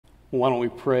Why don't we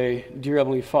pray? Dear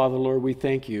Heavenly Father, Lord, we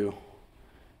thank you.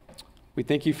 We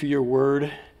thank you for your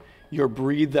word, your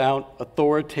breathed out,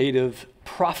 authoritative,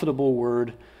 profitable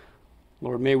word.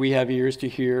 Lord, may we have ears to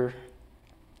hear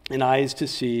and eyes to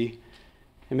see,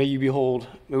 and may we behold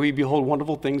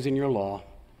wonderful things in your law.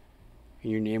 In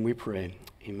your name we pray.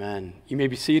 Amen. You may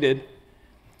be seated.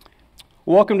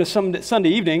 Welcome to Sunday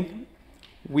evening.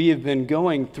 We have been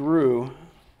going through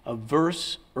a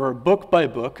verse, or a book by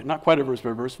book, not quite a verse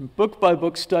by verse, book by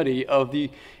book study of the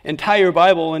entire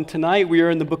Bible. And tonight we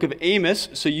are in the book of Amos,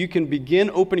 so you can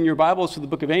begin opening your Bibles to the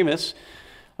book of Amos.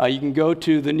 You can go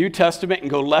to the New Testament and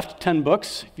go left 10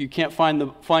 books if you can't find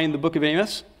the book of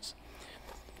Amos.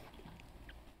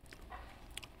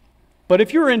 But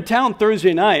if you were in town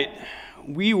Thursday night,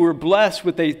 we were blessed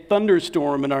with a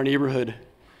thunderstorm in our neighborhood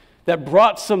that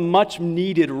brought some much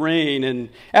needed rain. And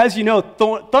as you know,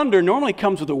 thunder normally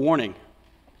comes with a warning.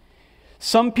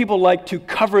 Some people like to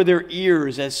cover their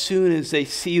ears as soon as they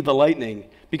see the lightning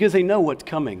because they know what's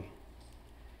coming.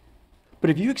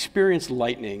 But if you experience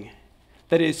lightning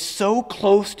that is so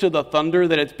close to the thunder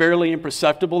that it's barely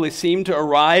imperceptible, they seem to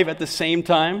arrive at the same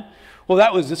time, well,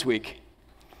 that was this week.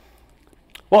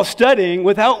 While studying,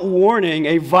 without warning,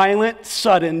 a violent,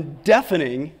 sudden,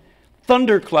 deafening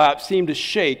thunderclap seemed to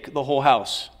shake the whole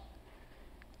house.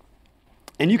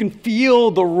 And you can feel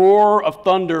the roar of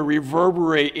thunder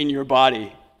reverberate in your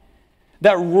body.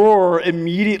 That roar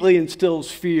immediately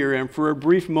instills fear, and for a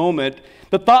brief moment,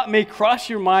 the thought may cross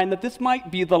your mind that this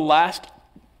might be the last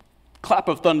clap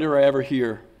of thunder I ever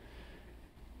hear,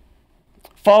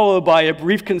 followed by a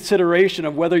brief consideration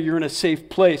of whether you're in a safe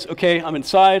place. Okay, I'm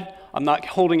inside, I'm not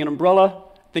holding an umbrella,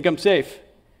 I think I'm safe.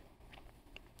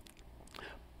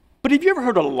 But have you ever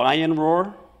heard a lion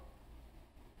roar?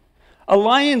 A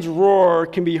lion's roar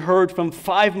can be heard from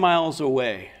 5 miles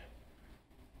away.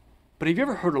 But have you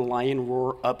ever heard a lion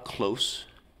roar up close?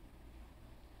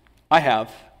 I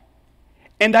have.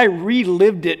 And I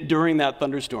relived it during that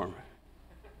thunderstorm.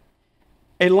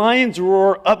 A lion's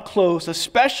roar up close,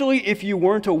 especially if you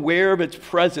weren't aware of its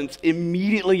presence,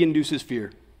 immediately induces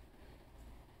fear.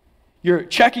 You're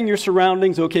checking your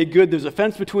surroundings. Okay, good, there's a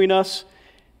fence between us.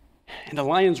 And a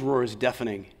lion's roar is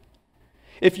deafening.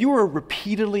 If you were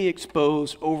repeatedly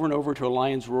exposed over and over to a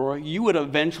lion's roar, you would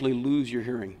eventually lose your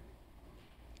hearing.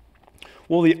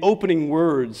 Well, the opening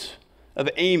words of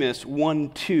Amos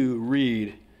 1:2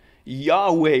 read,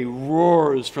 Yahweh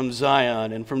roars from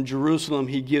Zion, and from Jerusalem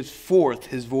he gives forth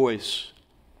his voice.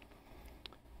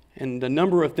 And a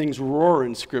number of things roar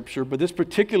in Scripture, but this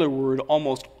particular word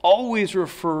almost always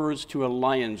refers to a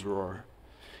lion's roar.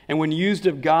 And when used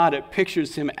of God, it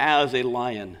pictures him as a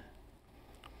lion.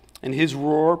 And his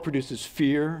roar produces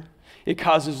fear. It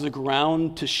causes the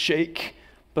ground to shake.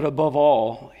 But above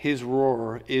all, his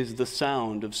roar is the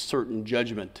sound of certain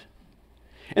judgment.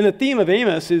 And the theme of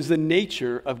Amos is the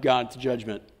nature of God's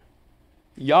judgment.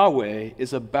 Yahweh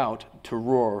is about to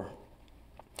roar.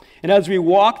 And as we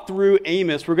walk through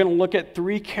Amos, we're going to look at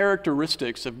 3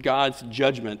 characteristics of God's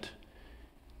judgment.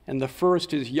 And the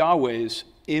first is Yahweh's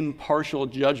impartial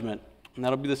judgment. And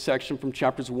that'll be the section from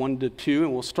chapters 1 to 2.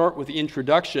 And we'll start with the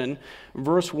introduction.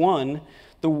 Verse 1,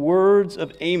 the words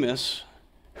of Amos,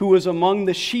 who was among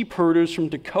the sheep herders from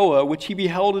Tekoa, which he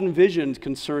beheld in visions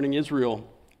concerning Israel.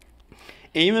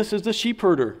 Amos is the sheep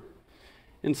herder.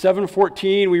 In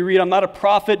 7:14, we read, I'm not a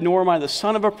prophet, nor am I the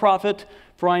son of a prophet,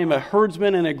 for I am a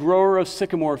herdsman and a grower of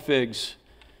sycamore figs.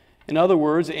 In other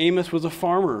words, Amos was a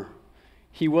farmer.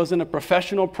 He wasn't a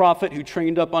professional prophet who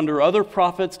trained up under other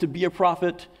prophets to be a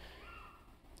prophet.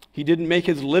 He didn't make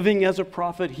his living as a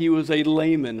prophet. He was a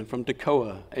layman from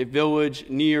Tekoa, a village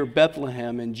near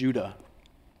Bethlehem in Judah.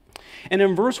 And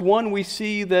in verse 1, we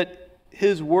see that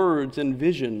his words and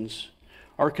visions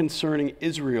are concerning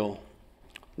Israel,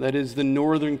 that is the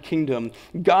northern kingdom.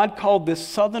 God called this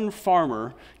southern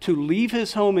farmer to leave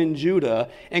his home in Judah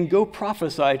and go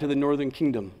prophesy to the northern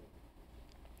kingdom.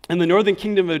 And the northern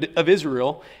kingdom of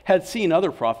Israel had seen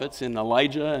other prophets in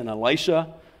Elijah and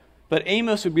Elisha, but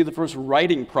Amos would be the first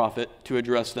writing prophet to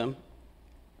address them.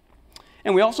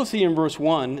 And we also see in verse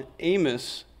 1,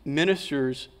 Amos'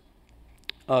 ministry,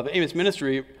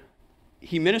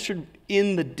 he ministered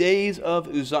in the days of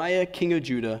Uzziah, king of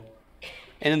Judah,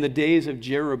 and in the days of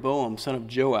Jeroboam, son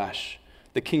of Joash,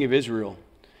 the king of Israel.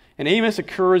 And Amos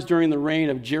occurs during the reign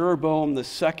of Jeroboam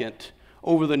II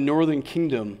over the northern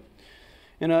kingdom.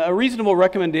 And a reasonable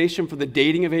recommendation for the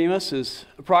dating of Amos is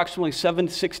approximately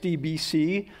 760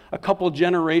 BC, a couple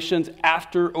generations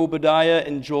after Obadiah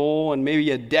and Joel, and maybe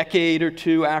a decade or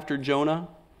two after Jonah.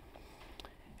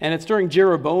 And it's during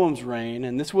Jeroboam's reign,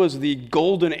 and this was the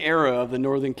golden era of the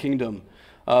northern kingdom,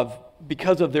 of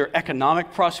because of their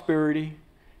economic prosperity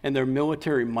and their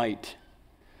military might.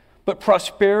 But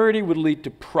prosperity would lead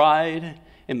to pride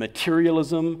and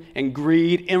materialism and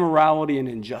greed, immorality, and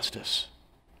injustice.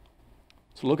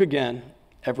 So look again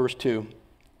at verse 2.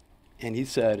 And he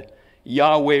said,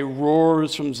 Yahweh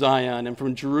roars from Zion, and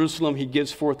from Jerusalem he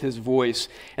gives forth his voice.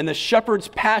 And the shepherd's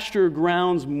pasture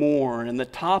grounds mourn, and the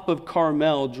top of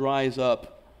Carmel dries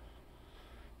up.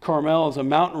 Carmel is a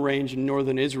mountain range in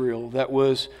northern Israel that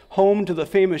was home to the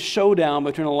famous showdown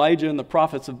between Elijah and the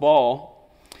prophets of Baal.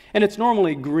 And it's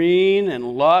normally green and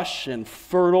lush and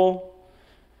fertile.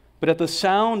 But at the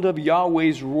sound of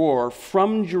Yahweh's roar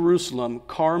from Jerusalem,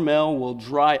 Carmel will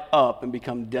dry up and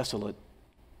become desolate.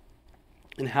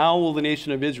 And how will the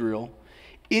nation of Israel,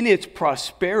 in its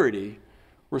prosperity,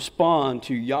 respond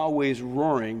to Yahweh's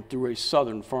roaring through a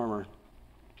southern farmer?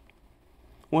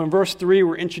 Well, in verse 3,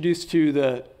 we're introduced to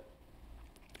the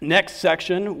next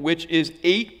section, which is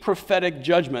 8 prophetic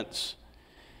judgments.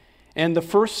 And the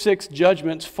first 6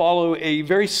 judgments follow a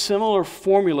very similar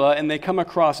formula, and they come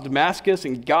across Damascus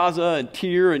and Gaza and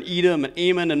Tyre and Edom and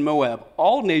Ammon and Moab,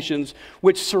 all nations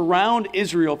which surround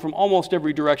Israel from almost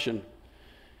every direction.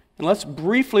 And let's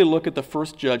briefly look at the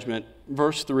first judgment,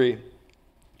 verse 3.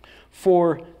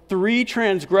 For 3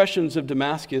 transgressions of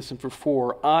Damascus, and for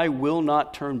 4, I will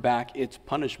not turn back its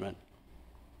punishment.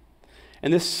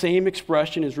 And this same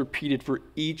expression is repeated for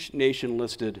each nation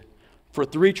listed. For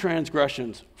 3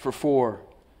 transgressions, for 4.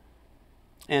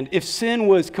 And if sin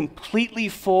was completely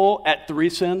full at 3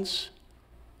 sins,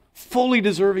 fully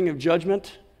deserving of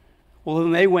judgment, well,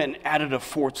 then they went and added a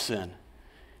 4th sin.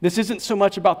 This isn't so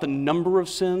much about the number of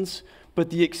sins,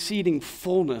 but the exceeding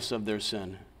fullness of their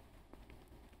sin.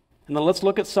 And then let's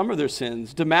look at some of their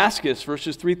sins. Damascus,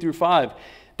 verses 3 through 5.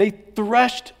 They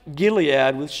threshed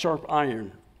Gilead with sharp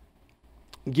iron.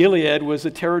 Gilead was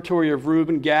the territory of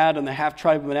Reuben, Gad, and the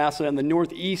half-tribe of Manasseh in the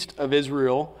northeast of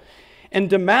Israel. And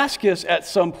Damascus, at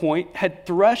some point, had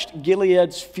threshed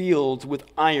Gilead's fields with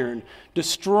iron,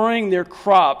 destroying their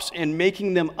crops and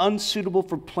making them unsuitable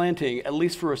for planting, at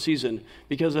least for a season,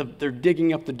 because of their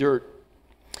digging up the dirt.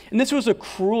 And this was a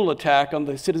cruel attack on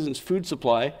the citizens' food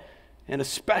supply, and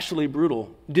especially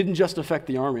brutal. It didn't just affect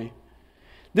the army.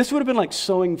 This would have been like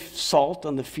sowing salt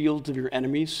on the fields of your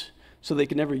enemies, so they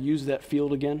could never use that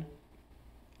field again.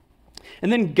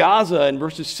 And then Gaza in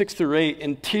verses 6 through 8,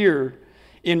 and Tyre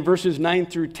in verses 9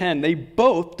 through 10, they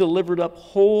both delivered up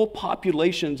whole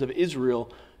populations of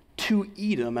Israel to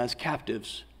Edom as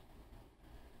captives.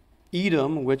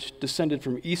 Edom, which descended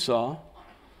from Esau,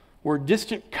 were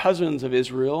distant cousins of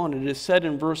Israel, and it is said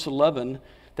in verse 11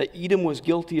 that Edom was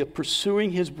guilty of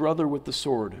pursuing his brother with the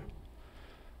sword,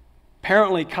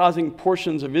 apparently causing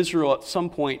portions of Israel at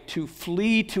some point to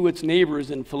flee to its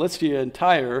neighbors in Philistia and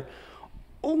Tyre,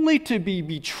 only to be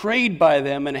betrayed by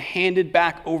them and handed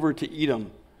back over to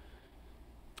Edom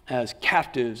as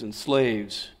captives and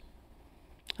slaves.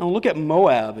 And look at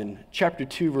Moab in chapter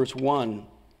 2, verse 1,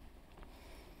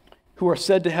 who are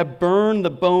said to have burned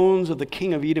the bones of the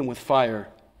king of Edom with fire.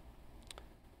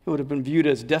 It would have been viewed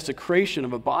as desecration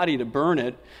of a body to burn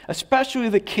it, especially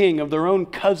the king of their own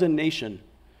cousin nation.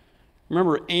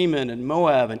 Remember, Ammon and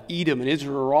Moab and Edom and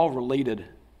Israel are all related.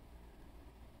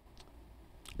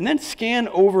 And then scan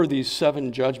over these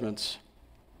 7 judgments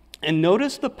and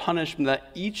notice the punishment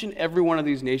that each and every one of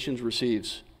these nations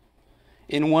receives.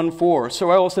 In 1:4,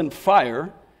 so I will send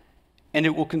fire, and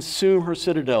it will consume her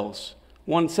citadels.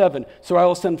 1:7, so I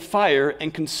will send fire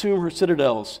and consume her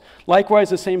citadels.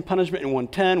 Likewise, the same punishment in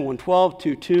 1:10, 1:12,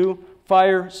 2:2,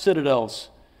 fire, citadels.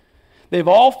 They've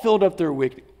all filled up their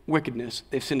wickedness.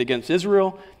 They've sinned against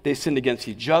Israel. They've sinned against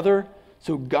each other.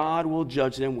 So God will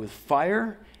judge them with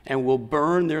fire and will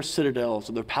burn their citadels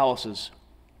or their palaces.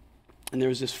 And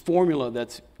there's this formula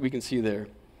that we can see there.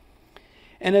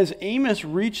 And as Amos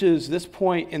reaches this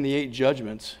point in the 8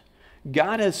 judgments,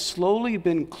 God has slowly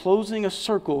been closing a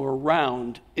circle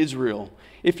around Israel.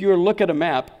 If you look at a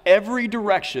map, every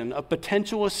direction of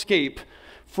potential escape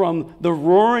from the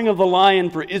roaring of the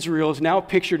lion for Israel is now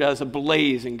pictured as a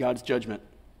blaze in God's judgment.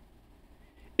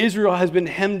 Israel has been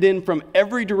hemmed in from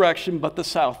every direction but the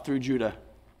south through Judah.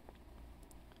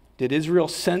 Did Israel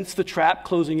sense the trap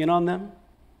closing in on them?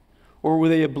 Or were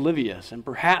they oblivious and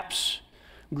perhaps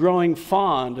growing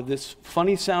fond of this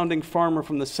funny-sounding farmer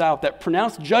from the south that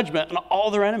pronounced judgment on all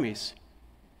their enemies?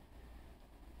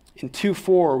 In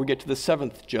 2:4, we get to the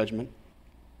 7th judgment.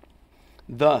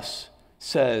 Thus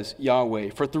says Yahweh,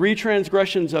 for 3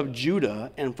 transgressions of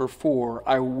Judah and for 4,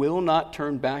 I will not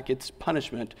turn back its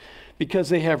punishment, because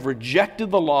they have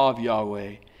rejected the law of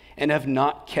Yahweh and have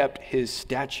not kept his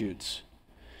statutes.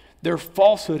 Their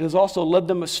falsehood has also led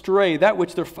them astray, that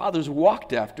which their fathers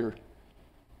walked after.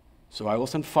 So I will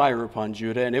send fire upon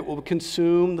Judah, and it will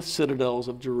consume the citadels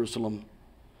of Jerusalem.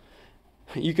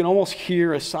 You can almost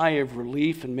hear a sigh of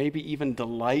relief and maybe even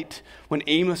delight when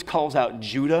Amos calls out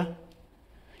Judah.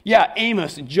 Yeah,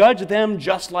 Amos, judge them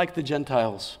just like the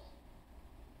Gentiles.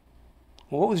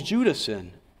 Well, what was Judah's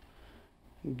sin?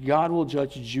 God will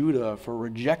judge Judah for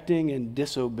rejecting and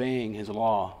disobeying his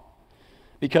law.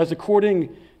 Because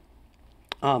according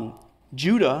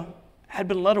Judah had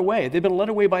been led away. They'd been led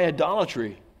away by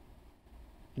idolatry.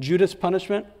 Judah's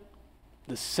punishment,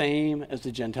 the same as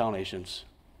the Gentile nations.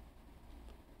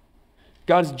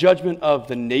 God's judgment of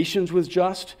the nations was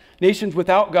just. Nations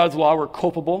without God's law were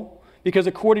culpable because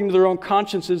according to their own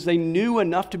consciences, they knew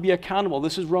enough to be accountable.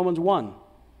 This is Romans 1.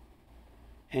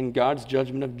 And God's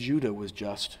judgment of Judah was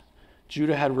just.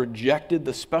 Judah had rejected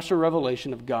the special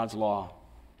revelation of God's law.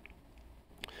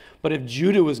 But if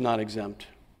Judah was not exempt,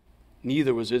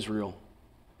 neither was Israel.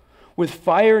 With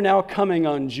fire now coming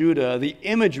on Judah, the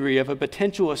imagery of a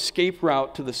potential escape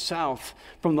route to the south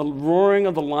from the roaring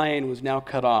of the lion was now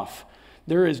cut off.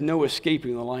 There is no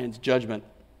escaping the lion's judgment.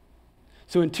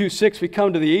 So in 2:6 we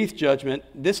come to the eighth judgment,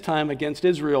 this time against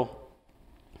Israel.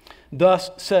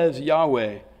 Thus says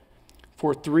Yahweh,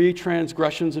 for 3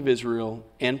 transgressions of Israel,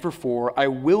 and for 4, I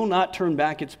will not turn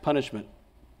back its punishment.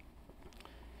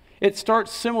 It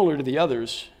starts similar to the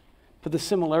others, but the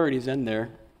similarities end there.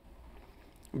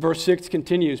 Verse 6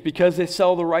 continues, because they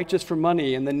sell the righteous for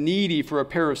money and the needy for a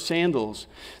pair of sandals,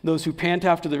 those who pant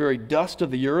after the very dust of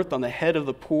the earth on the head of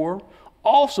the poor,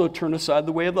 also turn aside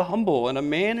the way of the humble, and a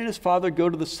man and his father go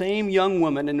to the same young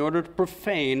woman in order to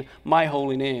profane my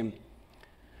holy name.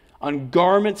 On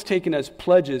garments taken as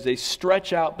pledges, they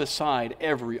stretch out beside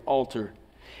every altar.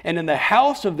 And in the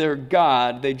house of their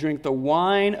God, they drink the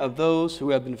wine of those who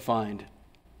have been fined.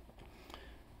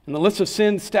 And the list of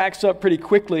sins stacks up pretty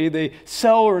quickly. They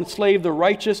sell or enslave the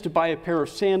righteous to buy a pair of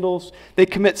sandals. They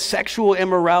commit sexual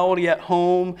immorality at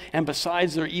home and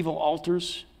besides their evil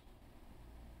altars.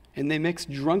 And they mix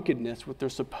drunkenness with their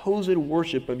supposed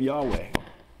worship of Yahweh.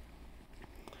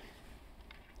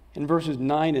 In verses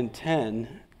 9 and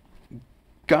 10,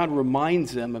 God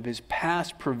reminds them of his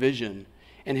past provision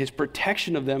and his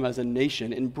protection of them as a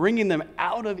nation in bringing them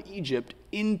out of Egypt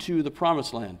into the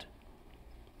promised land.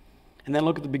 And then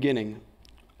look at the beginning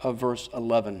of verse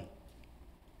 11.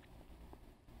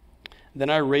 Then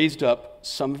I raised up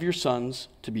some of your sons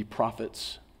to be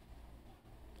prophets.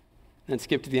 Then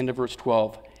skip to the end of verse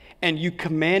 12. And you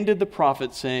commanded the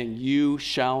prophets, saying, you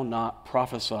shall not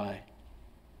prophesy.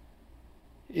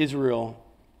 Israel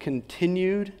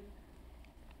continued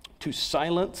to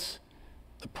silence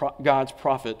God's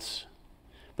prophets.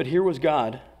 But here was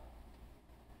God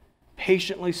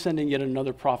patiently sending yet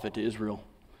another prophet to Israel.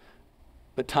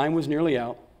 But time was nearly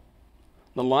out.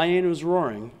 The lion was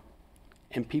roaring,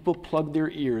 and people plugged their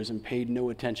ears and paid no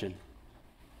attention.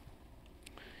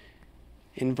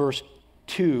 In verse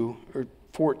 2 or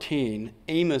 14,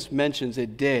 Amos mentions a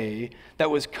day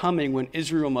that was coming when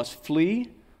Israel must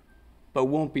flee, but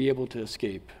won't be able to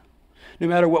escape. No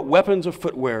matter what weapons or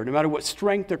footwear, no matter what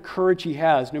strength or courage he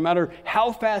has, no matter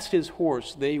how fast his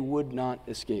horse, they would not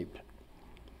escape.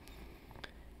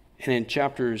 And in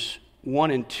chapters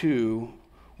 1 and 2,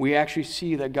 we actually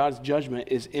see that God's judgment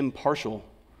is impartial.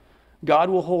 God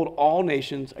will hold all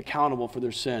nations accountable for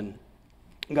their sin.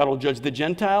 God will judge the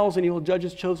Gentiles and he will judge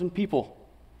his chosen people.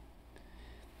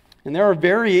 And there are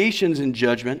variations in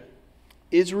judgment.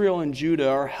 Israel and Judah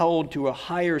are held to a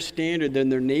higher standard than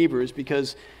their neighbors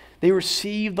because they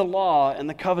received the law and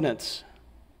the covenants.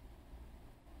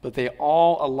 But they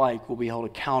all alike will be held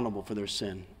accountable for their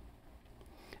sin.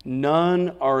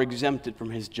 None are exempted from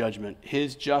his judgment.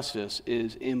 His justice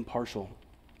is impartial.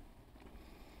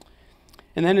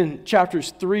 And then in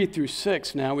chapters 3 through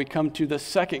 6 now we come to the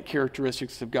second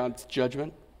characteristics of God's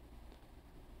judgment.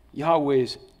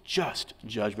 Yahweh's just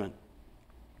judgment.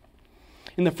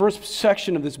 In the first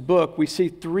section of this book, we see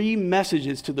 3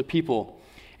 messages to the people.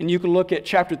 And you can look at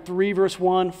chapter 3, verse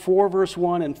 1, 4, verse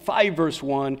 1, and 5, verse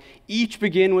 1. Each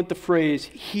begin with the phrase,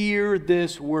 hear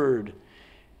this word.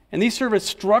 And these serve as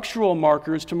structural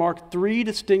markers to mark 3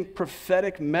 distinct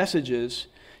prophetic messages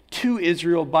to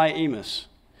Israel by Amos.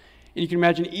 And you can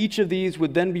imagine each of these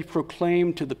would then be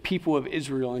proclaimed to the people of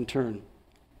Israel in turn.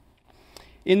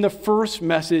 In the first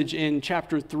message in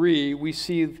chapter 3, we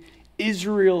see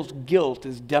Israel's guilt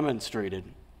is demonstrated.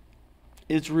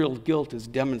 Israel's guilt is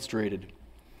demonstrated.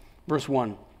 Verse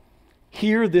 1,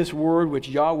 hear this word which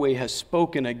Yahweh has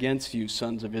spoken against you,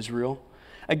 sons of Israel,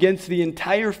 against the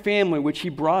entire family which he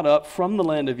brought up from the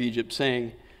land of Egypt,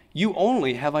 saying, you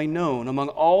only have I known among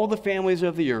all the families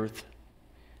of the earth.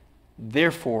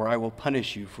 Therefore I will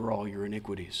punish you for all your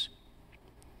iniquities.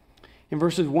 In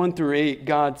verses 1 through 8,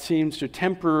 God seems to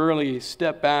temporarily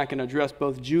step back and address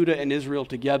both Judah and Israel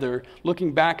together,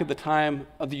 looking back at the time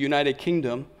of the United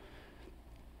Kingdom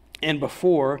and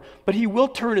before, but he will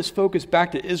turn his focus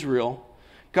back to Israel.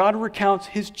 God recounts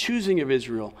his choosing of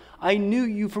Israel. I knew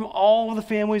you from all the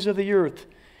families of the earth.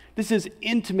 This is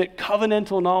intimate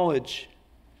covenantal knowledge.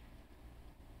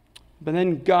 But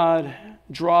then God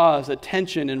draws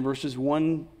attention in verses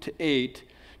 1 to 8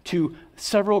 to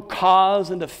several cause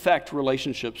and effect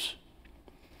relationships.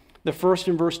 The first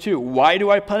in verse 2, why do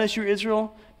I punish you,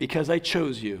 Israel? Because I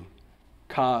chose you.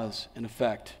 Cause and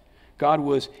effect. God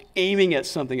was aiming at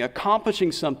something,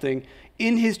 accomplishing something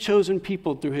in his chosen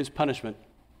people through his punishment.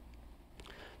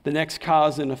 The next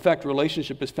cause and effect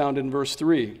relationship is found in verse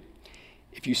 3.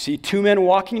 If you see two men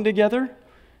walking together,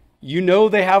 you know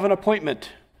they have an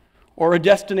appointment or a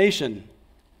destination.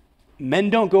 Men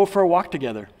don't go for a walk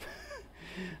together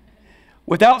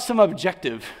without some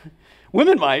objective.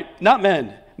 Women might, not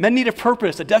men. Men need a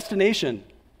purpose, a destination,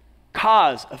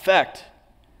 cause, effect.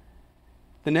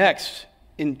 The next,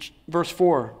 in verse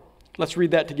 4, let's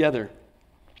read that together.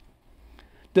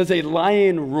 Does a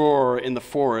lion roar in the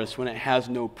forest when it has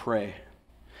no prey?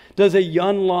 Does a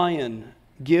young lion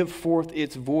give forth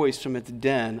its voice from its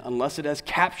den unless it has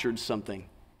captured something?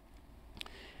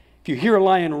 If you hear a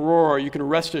lion roar, you can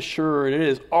rest assured it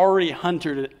has already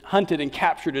hunted and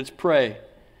captured its prey.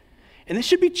 And this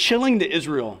should be chilling to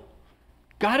Israel.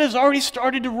 God has already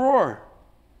started to roar.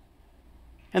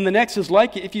 And the next is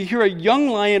like it. If you hear a young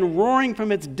lion roaring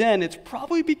from its den, it's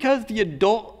probably because the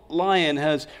adult lion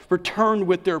has returned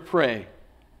with their prey.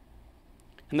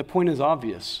 And the point is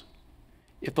obvious.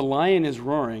 If the lion is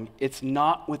roaring, it's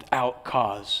not without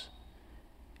cause.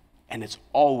 And it's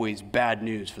always bad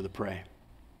news for the prey.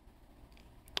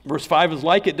 Verse 5 is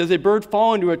like it. Does a bird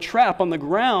fall into a trap on the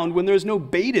ground when there's no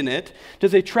bait in it?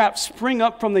 Does a trap spring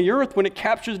up from the earth when it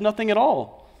captures nothing at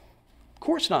all? Of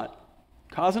course not.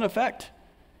 Cause and effect.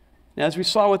 And as we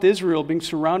saw with Israel being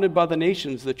surrounded by the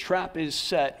nations, the trap is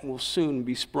set and will soon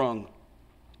be sprung.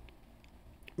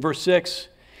 Verse 6,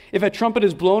 if a trumpet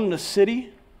is blown in a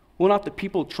city, will not the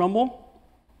people tremble?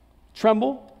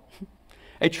 Tremble?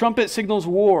 A trumpet signals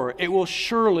war. It will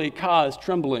surely cause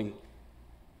trembling.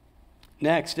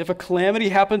 Next, if a calamity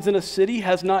happens in a city,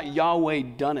 has not Yahweh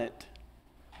done it?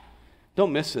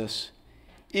 Don't miss this.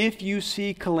 If you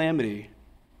see calamity,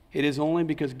 it is only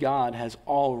because God has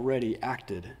already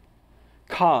acted.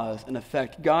 Cause and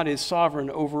effect. God is sovereign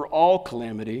over all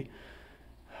calamity.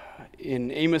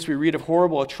 In Amos, we read of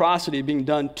horrible atrocity being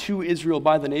done to Israel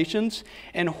by the nations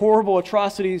and horrible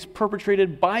atrocities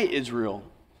perpetrated by Israel.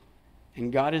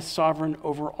 And God is sovereign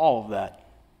over all of that.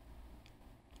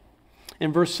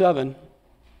 In verse 7,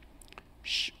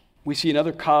 we see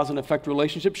another cause and effect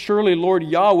relationship. Surely Lord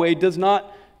Yahweh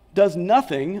does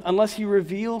nothing unless he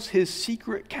reveals his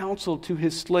secret counsel to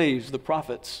his slaves, the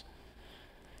prophets.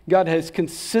 God has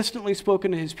consistently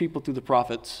spoken to his people through the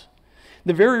prophets.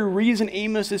 The very reason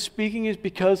Amos is speaking is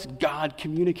because God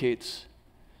communicates.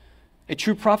 A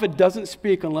true prophet doesn't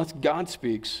speak unless God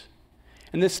speaks.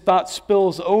 And this thought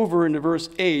spills over into verse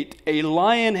 8. A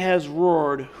lion has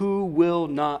roared, who will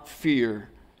not fear?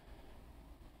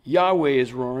 Yahweh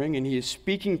is roaring, and he is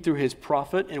speaking through his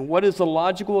prophet. And what is the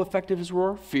logical effect of his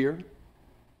roar? Fear.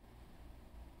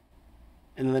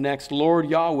 And then the next, Lord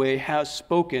Yahweh has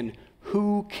spoken.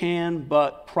 Who can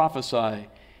but prophesy?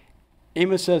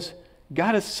 Amos says,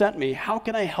 God has sent me. How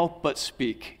can I help but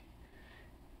speak?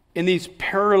 In these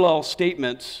parallel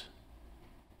statements,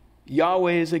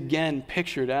 Yahweh is again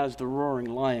pictured as the roaring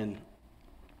lion.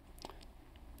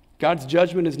 God's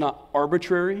judgment is not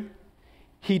arbitrary.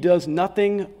 He does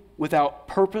nothing without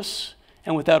purpose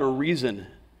and without a reason.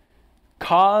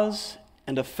 Cause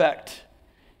and effect.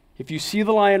 If you see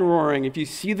the lion roaring, if you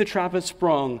see the trumpet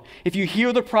sprung, if you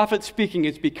hear the prophet speaking,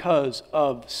 it's because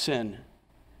of sin.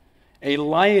 A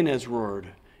lion has roared,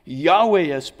 Yahweh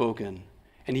has spoken,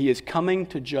 and he is coming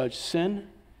to judge sin,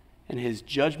 and his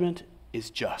judgment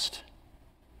is just.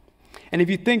 And if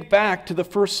you think back to the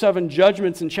first 7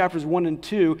 judgments in chapters 1 and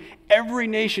 2, every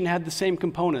nation had the same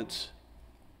components.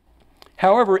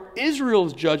 However,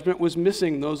 Israel's judgment was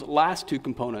missing those last 2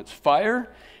 components,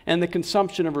 fire and the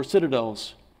consumption of her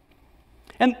citadels.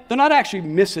 And they're not actually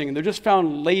missing, they're just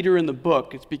found later in the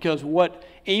book. It's because what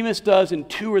Amos does in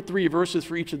 2 or 3 verses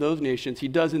for each of those nations, he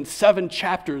does in 7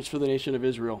 chapters for the nation of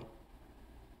Israel.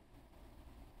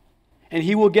 And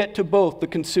he will get to both the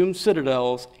consumed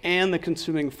citadels and the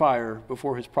consuming fire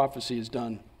before his prophecy is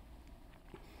done.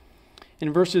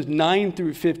 In verses 9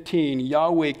 through 15,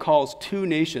 Yahweh calls 2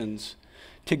 nations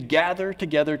to gather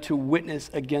together to witness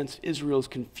against Israel's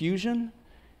confusion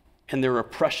and their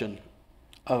oppression.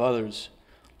 of others.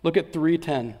 Look at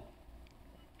 3:10.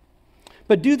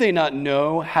 But do they not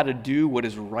know how to do what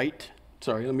is right?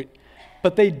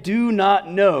 But they do not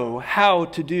know how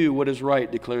to do what is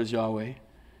right, declares Yahweh.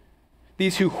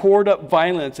 These who hoard up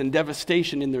violence and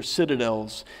devastation in their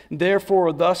citadels.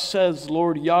 Therefore, thus says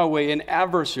Lord Yahweh, an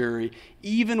adversary,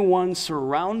 even one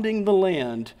surrounding the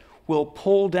land, will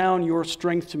pull down your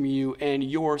strength from you, and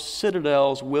your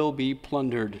citadels will be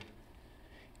plundered.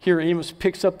 Here Amos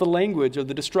picks up the language of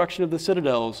the destruction of the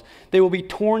citadels. They will be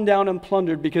torn down and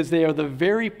plundered because they are the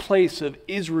very place of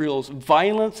Israel's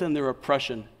violence and their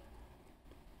oppression.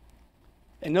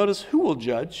 And notice who will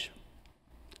judge?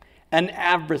 An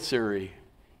adversary,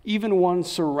 even one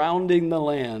surrounding the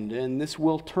land. And this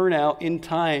will turn out in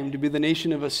time to be the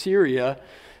nation of Assyria,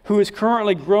 who is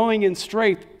currently growing in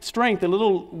strength a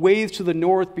little ways to the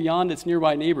north beyond its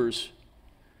nearby neighbors.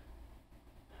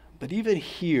 But even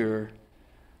here,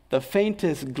 the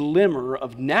faintest glimmer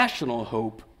of national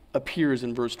hope appears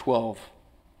in verse 12.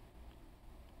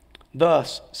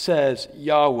 Thus says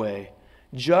Yahweh,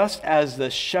 just as the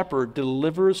shepherd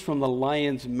delivers from the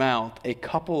lion's mouth a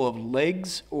couple of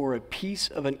legs or a piece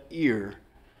of an ear,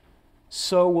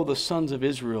 so will the sons of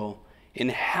Israel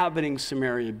inhabiting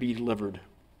Samaria be delivered.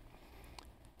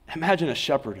 Imagine a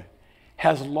shepherd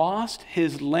has lost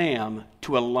his lamb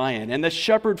to a lion, and the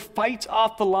shepherd fights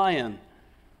off the lion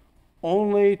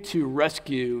only to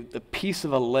rescue the piece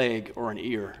of a leg or an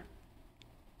ear.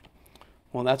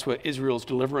 Well, that's what Israel's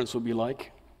deliverance will be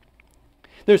like.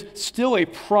 There's still a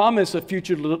promise of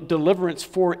future deliverance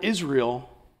for Israel,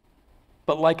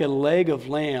 but like a leg of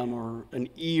lamb or an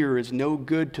ear is no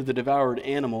good to the devoured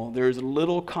animal, there is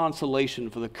little consolation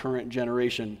for the current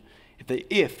generation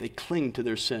if they cling to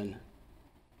their sin.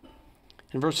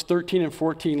 And verse 13 and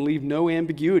 14 leave no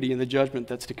ambiguity in the judgment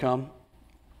that's to come.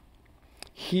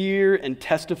 Hear and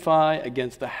testify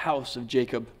against the house of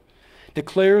Jacob,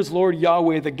 declares Lord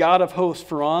Yahweh, the God of hosts,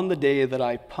 for on the day that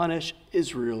I punish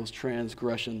Israel's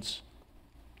transgressions.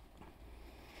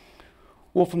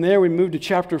 Well, from there we move to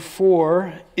chapter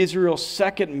 4, Israel's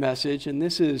second message, and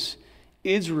this is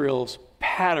Israel's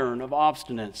pattern of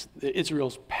obstinance.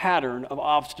 Israel's pattern of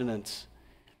obstinance.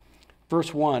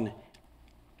 Verse 1.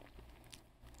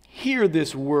 Hear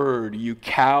this word, you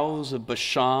cows of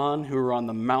Bashan who are on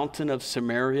the mountain of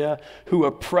Samaria, who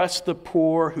oppress the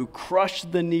poor, who crush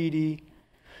the needy,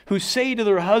 who say to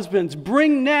their husbands,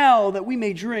 bring now that we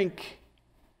may drink.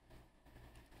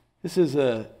 This is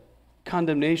a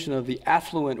condemnation of the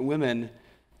affluent women.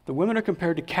 The women are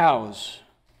compared to cows.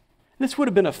 This would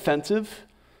have been offensive,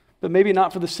 but maybe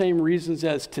not for the same reasons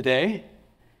as today.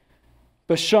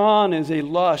 Bashan is a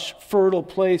lush, fertile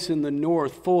place in the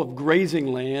north, full of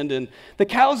grazing land, and the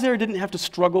cows there didn't have to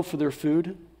struggle for their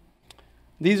food.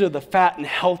 These are the fat and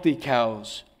healthy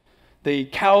cows, the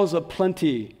cows of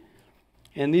plenty,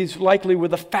 and these likely were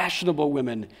the fashionable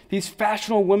women. These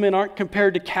fashionable women aren't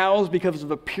compared to cows because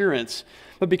of appearance,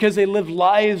 but because they live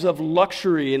lives of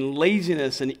luxury and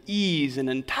laziness and ease and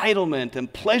entitlement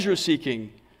and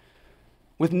pleasure-seeking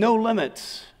with no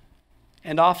limits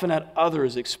and often at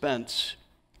others' expense.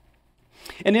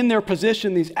 And in their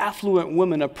position, these affluent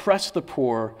women oppress the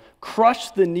poor, crush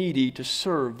the needy to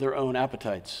serve their own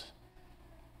appetites.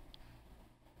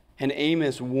 And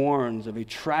Amos warns of a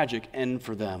tragic end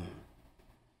for them.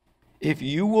 If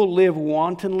you will live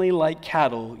wantonly like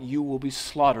cattle, you will be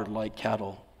slaughtered like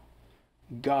cattle.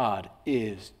 God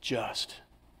is just.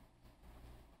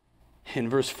 In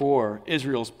verse 4,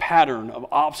 Israel's pattern of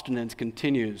obstinance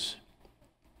continues.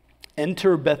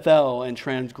 Enter Bethel and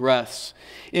transgress.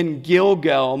 In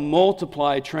Gilgal,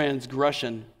 multiply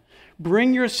transgression.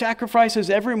 Bring your sacrifices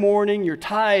every morning, your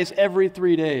tithes every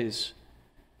 3 days.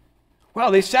 Wow,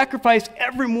 they sacrifice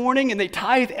every morning and they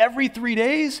tithe every 3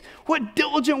 days? What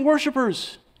diligent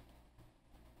worshipers!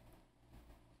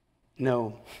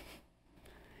 No.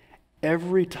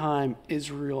 Every time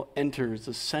Israel enters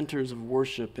the centers of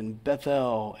worship in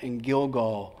Bethel and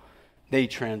Gilgal, they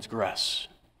transgress.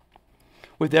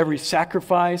 With every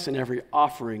sacrifice and every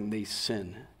offering, they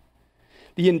sin.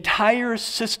 The entire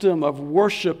system of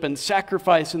worship and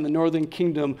sacrifice in the northern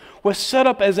kingdom was set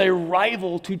up as a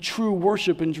rival to true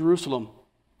worship in Jerusalem.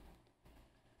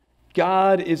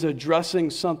 God is addressing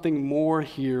something more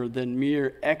here than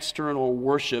mere external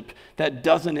worship that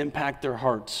doesn't impact their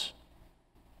hearts.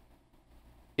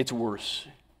 It's worse.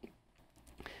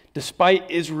 Despite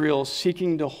Israel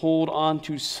seeking to hold on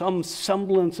to some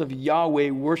semblance of Yahweh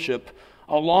worship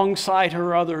alongside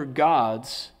her other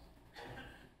gods,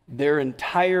 their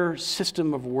entire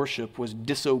system of worship was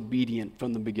disobedient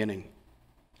from the beginning.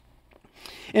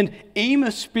 And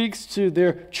Amos speaks to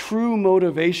their true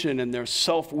motivation and their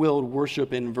self-willed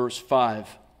worship in verse 5.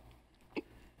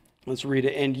 Let's read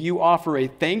it. And you offer a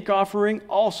thank offering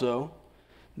also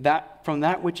from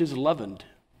that which is leavened,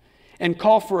 and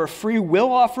call for a free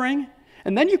will offering,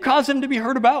 and then you cause them to be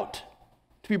heard about,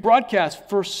 to be broadcast.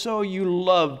 For so you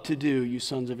love to do, you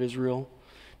sons of Israel,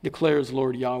 declares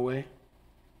Lord Yahweh.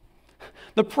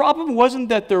 The problem wasn't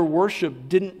that their worship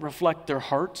didn't reflect their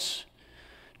hearts.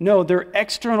 No, their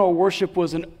external worship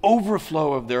was an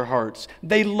overflow of their hearts.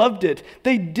 They loved it.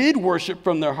 They did worship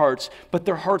from their hearts, but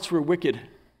their hearts were wicked.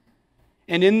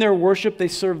 And in their worship, they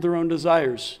served their own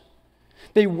desires.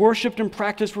 They worshiped and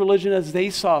practiced religion as they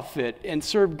saw fit and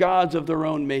served gods of their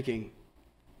own making.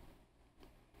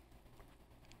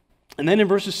 And then in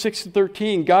verses 6 to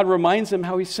 13, God reminds them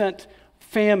how he sent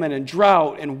famine and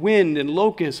drought and wind and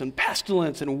locusts and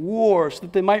pestilence and war so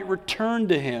that they might return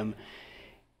to him.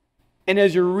 And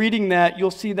as you're reading that,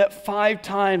 you'll see that 5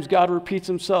 times God repeats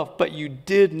himself, but you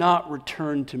did not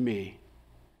return to me.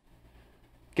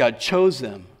 God chose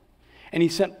them, and he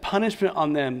sent punishment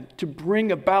on them to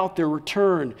bring about their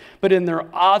return. But in their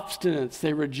obstinance,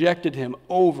 they rejected him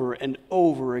over and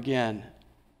over again.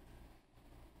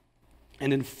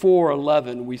 And in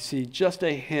 4:11, we see just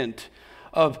a hint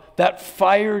of that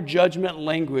fire judgment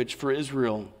language for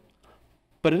Israel,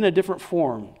 but in a different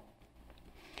form.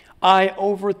 I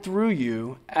overthrew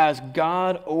you as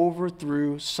God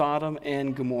overthrew Sodom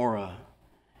and Gomorrah.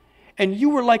 And you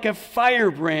were like a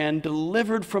firebrand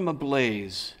delivered from a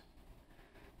blaze.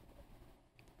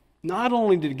 Not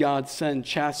only did God send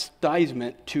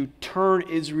chastisement to turn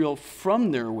Israel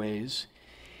from their ways,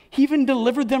 he even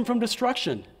delivered them from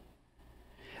destruction.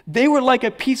 They were like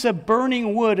a piece of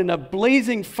burning wood in a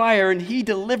blazing fire, and he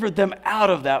delivered them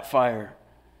out of that fire.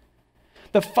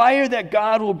 The fire that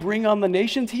God will bring on the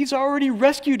nations, he's already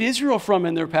rescued Israel from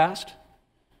in their past,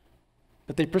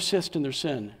 but they persist in their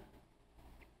sin.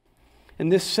 And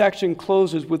this section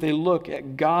closes with a look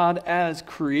at God as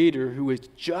creator who is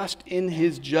just in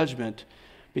his judgment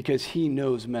because he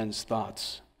knows men's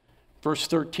thoughts. Verse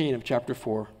 13 of chapter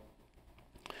 4.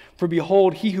 For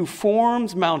behold, he who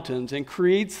forms mountains and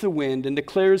creates the wind and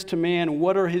declares to man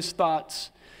what are his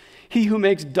thoughts, he who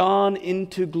makes dawn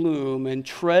into gloom and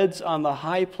treads on the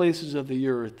high places of the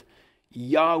earth,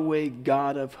 Yahweh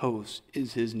God of hosts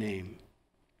is his name.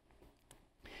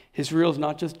 Israel is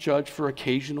not just judged for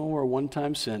occasional or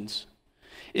one-time sins.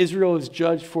 Israel is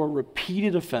judged for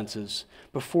repeated offenses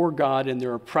before God in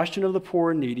their oppression of the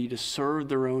poor and needy to serve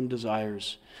their own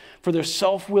desires, for their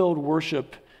self-willed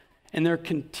worship and their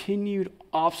continued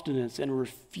obstinance and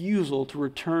refusal to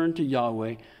return to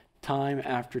Yahweh time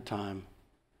after time.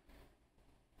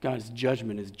 God's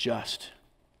judgment is just.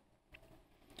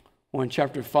 Well, in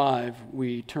chapter 5,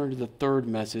 we turn to the third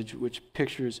message, which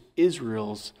pictures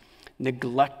Israel's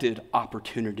neglected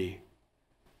opportunity.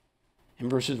 In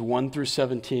verses 1 through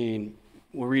 17,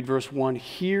 we'll read verse 1.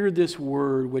 Hear this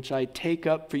word which I take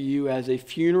up for you as a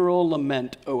funeral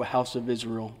lament, O house of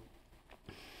Israel.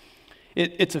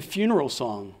 It's a funeral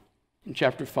song in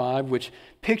chapter 5, which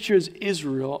pictures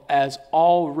Israel as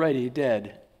already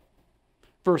dead.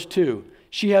 Verse 2,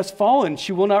 she has fallen,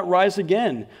 she will not rise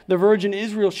again. The virgin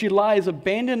Israel, she lies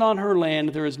abandoned on her land,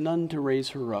 there is none to raise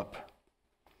her up.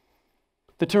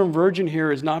 The term virgin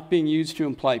here is not being used to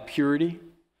imply purity,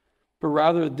 but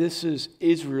rather this is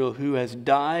Israel who has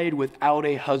died without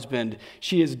a husband.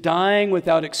 She is dying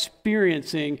without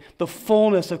experiencing the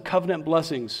fullness of covenant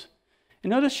blessings. And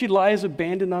notice she lies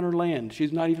abandoned on her land.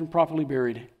 She's not even properly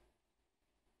buried.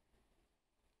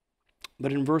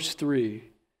 But in verse 3,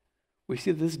 we see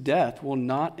that this death will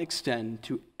not extend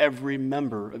to every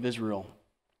member of Israel.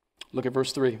 Look at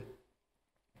verse 3.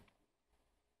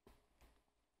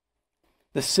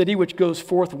 The city which goes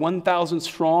forth 1,000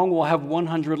 strong will have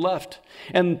 100 left,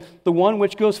 and the one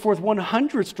which goes forth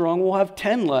 100 strong will have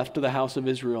 10 left to the house of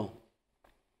Israel.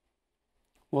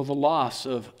 Well, the loss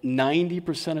of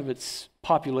 90% of its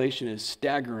population is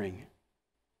staggering,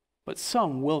 but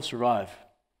some will survive.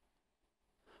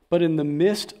 But in the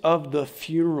midst of the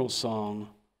funeral song,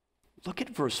 look at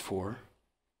verse 4.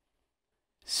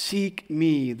 Seek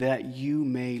me that you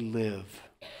may live.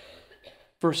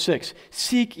 Verse 6,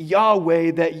 seek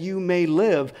Yahweh that you may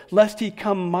live, lest he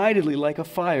come mightily like a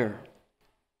fire.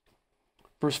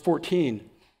 Verse 14,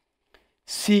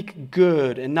 seek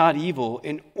good and not evil,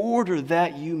 in order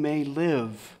that you may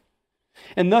live.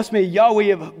 And thus may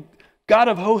Yahweh, God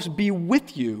of hosts, be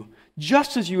with you,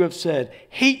 just as you have said,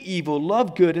 hate evil,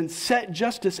 love good, and set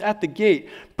justice at the gate.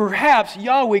 Perhaps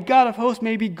Yahweh, God of hosts,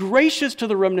 may be gracious to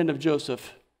the remnant of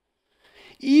Joseph.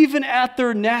 Even at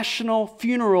their national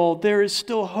funeral, there is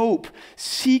still hope.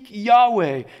 Seek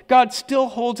Yahweh. God still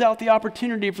holds out the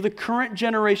opportunity for the current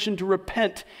generation to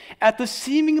repent at the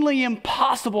seemingly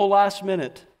impossible last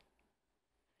minute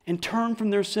and turn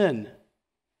from their sin.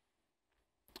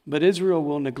 But Israel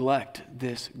will neglect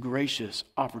this gracious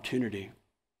opportunity.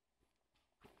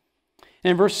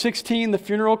 In verse 16, the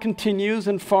funeral continues,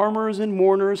 and farmers and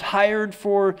mourners hired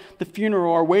for the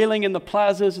funeral are wailing in the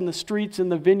plazas and the streets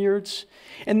and the vineyards.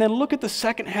 And then look at the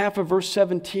second half of verse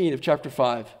 17 of chapter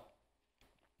 5.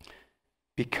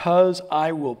 Because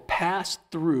I will pass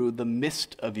through the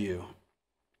midst of you.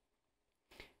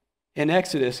 In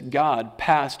Exodus, God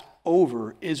passed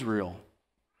over Israel,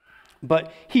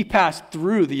 but he passed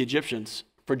through the Egyptians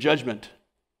for judgment.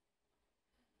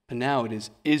 And now it is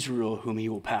Israel whom he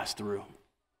will pass through.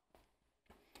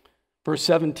 Verse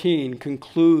 17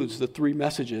 concludes the three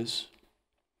messages.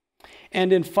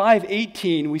 And in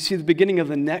 5:18, we see the beginning of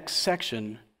the next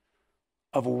section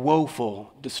of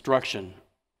woeful destruction.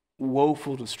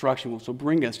 Woeful destruction, which will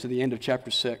bring us to the end of chapter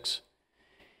 6.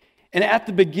 And at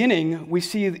the beginning, we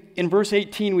see, in verse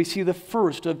 18, we see the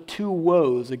first of two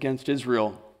woes against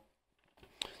Israel.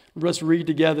 Let's read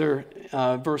together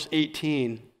verse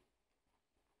 18.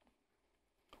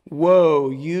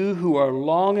 Woe, you who are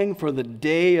longing for the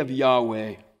day of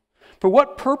Yahweh. For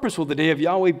what purpose will the day of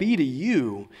Yahweh be to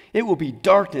you? It will be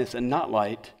darkness and not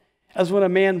light, as when a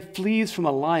man flees from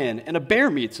a lion and a bear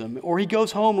meets him, or he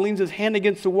goes home, leans his hand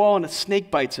against the wall, and a snake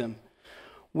bites him.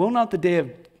 Will not the day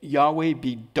of Yahweh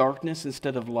be darkness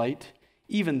instead of light,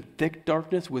 even thick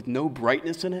darkness with no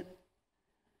brightness in it?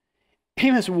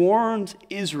 Amos warns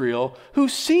Israel, who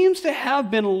seems to have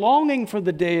been longing for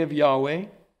the day of Yahweh.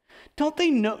 Don't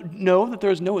they know that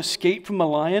there's no escape from a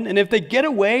lion? And if they get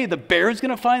away, the bear is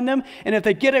going to find them. And if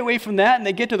they get away from that and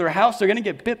they get to their house, they're going to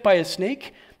get bit by a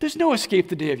snake. There's no escape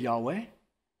the day of Yahweh.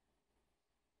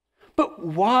 But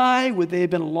why would they have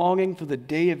been longing for the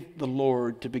day of the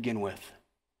Lord to begin with?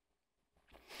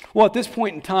 Well, at this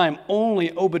point in time,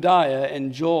 only Obadiah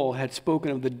and Joel had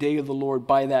spoken of the day of the Lord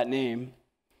by that name.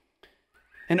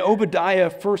 And Obadiah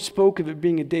first spoke of it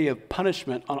being a day of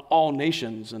punishment on all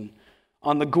nations and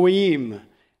on the Goyim,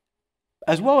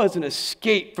 as well as an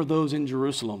escape for those in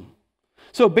Jerusalem.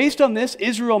 So based on this,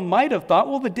 Israel might have thought,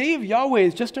 well, the day of Yahweh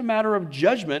is just a matter of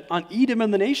judgment on Edom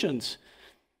and the nations.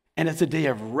 And it's a day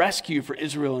of rescue for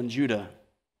Israel and Judah.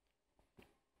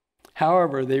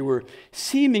 However, they were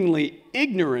seemingly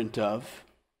ignorant of,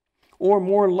 or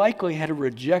more likely had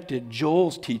rejected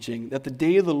Joel's teaching that the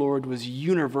day of the Lord was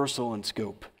universal in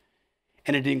scope,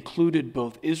 and it included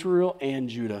both Israel and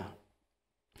Judah.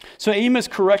 So Amos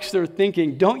corrects their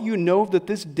thinking. Don't you know that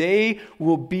this day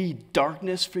will be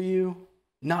darkness for you,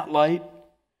 not light?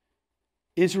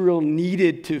 Israel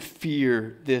needed to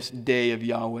fear this day of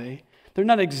Yahweh. They're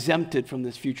not exempted from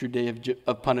this future day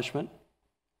of punishment.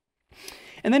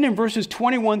 And then in verses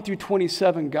 21 through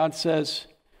 27, God says,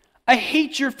 I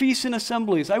hate your feasts and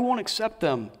assemblies. I won't accept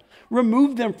them.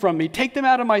 Remove them from me. Take them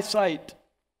out of my sight.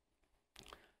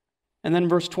 And then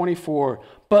verse 24,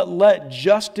 but let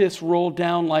justice roll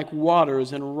down like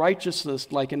waters and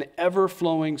righteousness like an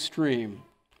ever-flowing stream.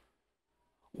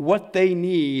 What they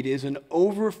need is an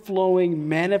overflowing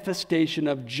manifestation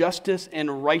of justice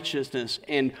and righteousness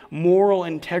and moral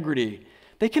integrity.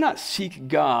 They cannot seek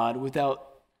God without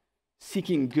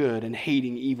seeking good and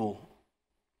hating evil.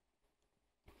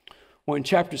 Well, in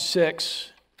chapter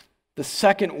 6, the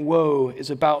second woe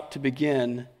is about to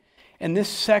begin, and this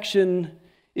section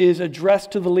is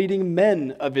addressed to the leading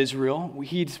men of Israel.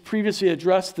 He'd previously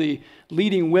addressed the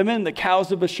leading women, the cows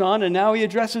of Bashan, and now he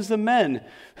addresses the men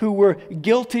who were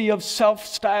guilty of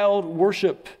self-styled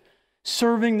worship,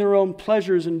 serving their own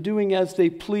pleasures and doing as they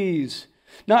please,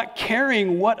 not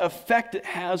caring what effect it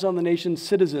has on the nation's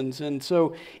citizens. And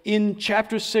so in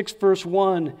chapter 6, verse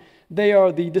 1, they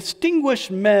are the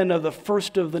distinguished men of the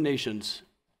first of the nations.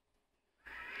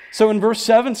 So in verse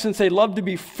 7, since they love to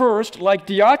be first, like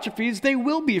Diotrephes, they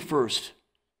will be first.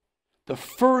 The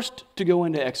first to go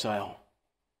into exile.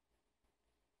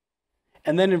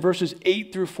 And then in verses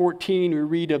 8 through 14, we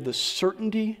read of the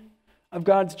certainty of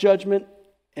God's judgment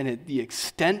and the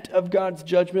extent of God's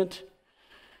judgment.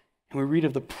 And we read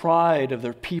of the pride of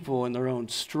their people and their own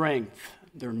strength,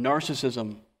 their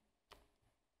narcissism.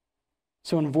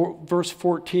 So in verse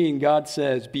 14, God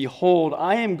says, behold,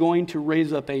 I am going to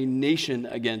raise up a nation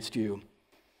against you.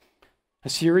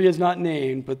 Assyria is not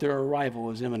named, but their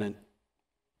arrival is imminent.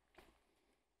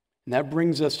 And that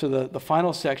brings us to the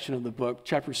final section of the book,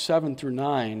 chapters 7 through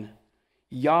 9,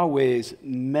 Yahweh's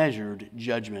measured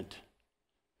judgment.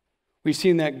 We've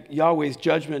seen that Yahweh's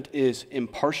judgment is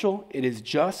impartial, it is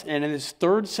just, and in this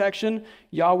third section,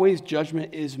 Yahweh's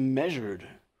judgment is measured,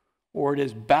 or it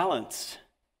is balanced.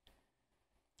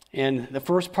 And the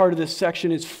first part of this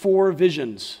section is 4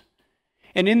 visions.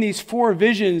 And in these 4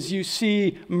 visions, you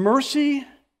see mercy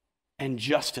and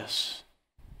justice.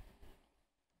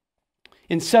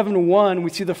 In 7:1, we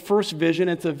see the first vision.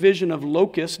 It's a vision of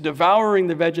locusts devouring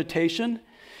the vegetation.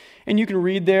 And you can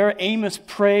read there, Amos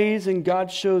prays and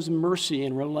God shows mercy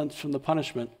and relents from the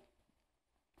punishment.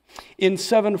 In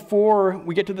 7:4,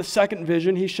 we get to the second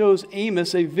vision. He shows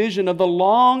Amos a vision of the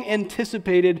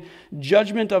long-anticipated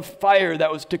judgment of fire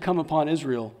that was to come upon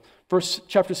Israel.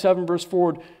 Chapter 7, verse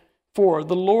 4,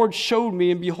 the Lord showed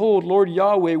me, and behold, Lord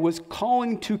Yahweh was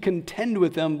calling to contend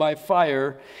with them by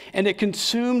fire, and it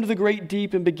consumed the great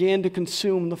deep and began to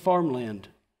consume the farmland.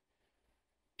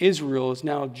 Israel is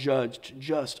now judged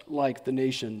just like the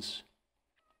nations.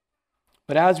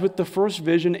 But as with the first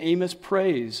vision, Amos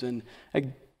prays, and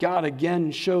God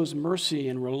again shows mercy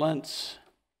and relents.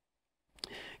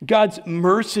 God's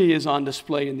mercy is on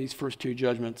display in these first 2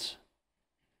 judgments,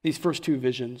 these first 2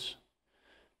 visions.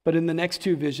 But in the next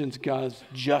 2 visions, God's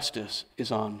justice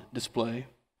is on display.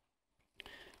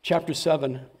 Chapter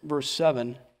 7, verse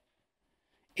 7,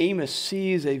 Amos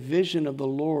sees a vision of the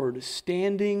Lord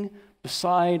standing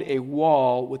beside a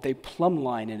wall with a plumb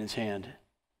line in his hand.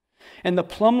 And the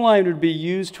plumb line would be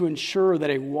used to ensure that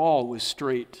a wall was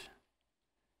straight.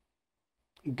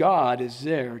 God is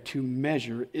there to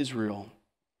measure Israel.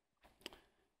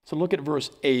 So look at verse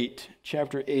 8,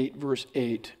 chapter 8, verse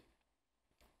 8.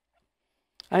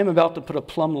 I am about to put a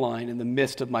plumb line in the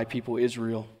midst of my people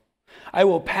Israel. I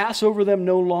will pass over them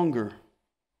no longer.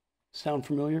 Sound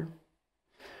familiar?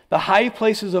 The high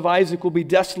places of Isaac will be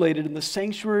desolated, and the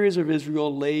sanctuaries of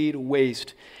Israel laid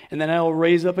waste. And then I will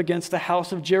raise up against the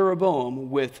house of Jeroboam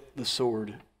with the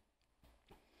sword.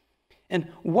 And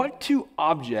what 2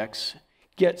 objects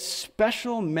get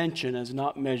special mention as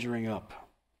not measuring up?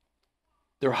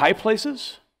 Their high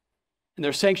places and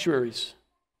their sanctuaries,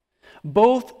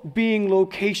 both being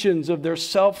locations of their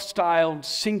self-styled,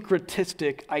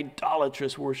 syncretistic,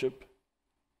 idolatrous worship.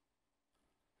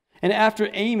 And after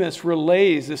Amos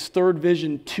relays this third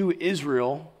vision to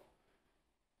Israel,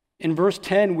 in verse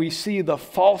 10 we see the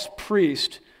false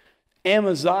priest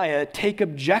Amaziah take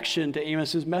objection to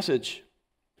Amos's message.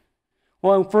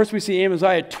 Well, first we see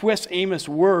Amaziah twist Amos'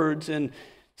 words and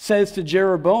says to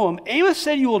Jeroboam, Amos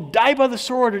said you will die by the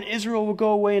sword and Israel will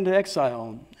go away into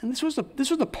exile. And this was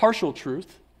a partial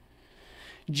truth.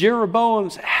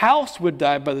 Jeroboam's house would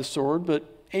die by the sword, but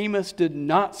Amos did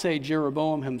not say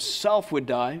Jeroboam himself would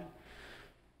die.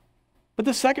 But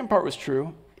the second part was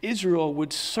true. Israel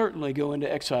would certainly go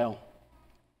into exile.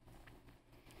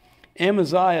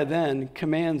 Amaziah then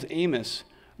commands Amos,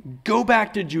 go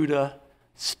back to Judah,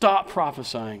 stop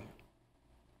prophesying.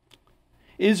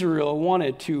 Israel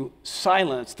wanted to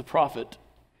silence the prophet,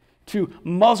 to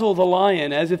muzzle the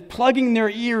lion, as if plugging their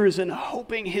ears and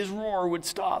hoping his roar would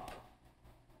stop.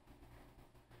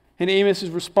 And Amos'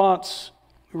 response,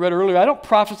 we read earlier, I don't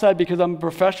prophesy because I'm a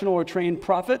professional or trained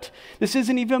prophet. This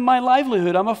isn't even my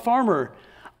livelihood. I'm a farmer.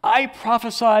 I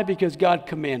prophesy because God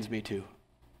commands me to.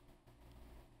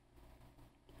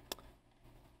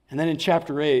 And then in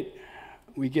chapter 8,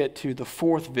 we get to the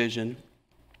fourth vision.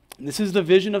 This is the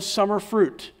vision of summer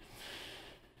fruit.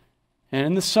 And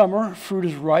in the summer, fruit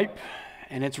is ripe,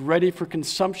 and it's ready for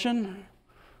consumption,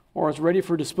 or it's ready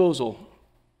for disposal.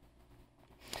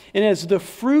 And as the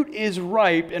fruit is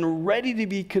ripe and ready to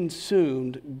be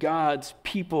consumed, God's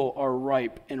people are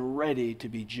ripe and ready to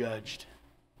be judged.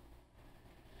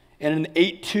 And in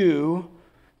 8:2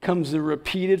 comes the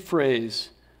repeated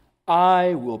phrase,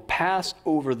 I will pass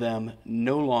over them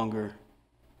no longer.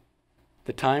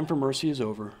 The time for mercy is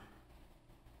over.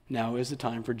 Now is the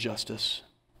time for justice.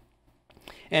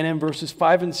 And in verses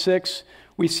 5 and 6,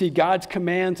 we see God's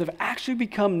commands have actually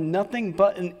become nothing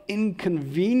but an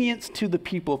inconvenience to the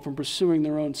people from pursuing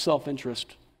their own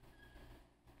self-interest.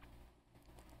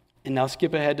 And now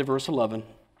skip ahead to verse 11.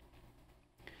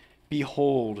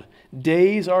 Behold,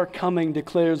 days are coming,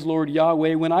 declares Lord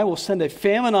Yahweh, when I will send a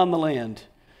famine on the land.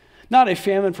 Not a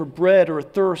famine for bread or a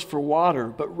thirst for water,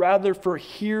 but rather for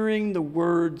hearing the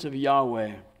words of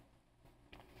Yahweh.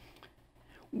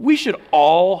 We should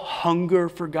all hunger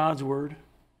for God's word.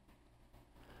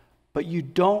 But you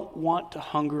don't want to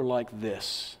hunger like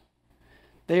this.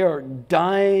 They are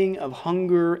dying of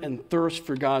hunger and thirst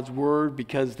for God's word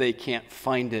because they can't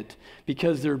find it,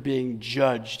 because they're being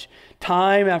judged.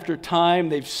 Time after time,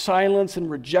 they've silenced and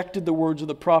rejected the words of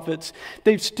the prophets.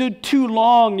 They've stood too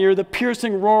long near the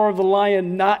piercing roar of the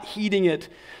lion, not heeding it,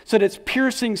 so that its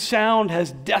piercing sound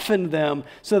has deafened them,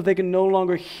 so that they can no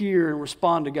longer hear and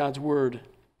respond to God's word.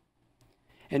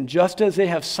 And just as they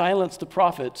have silenced the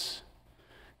prophets,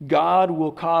 God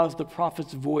will cause the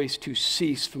prophet's voice to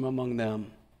cease from among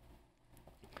them.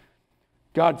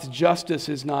 God's justice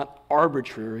is not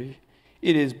arbitrary.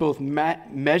 It is both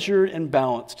measured and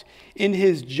balanced. In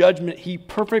his judgment, he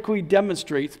perfectly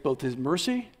demonstrates both his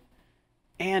mercy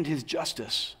and his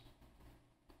justice.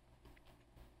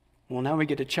 Well, now we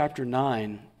get to chapter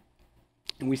 9,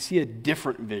 and we see a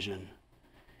different vision.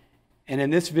 And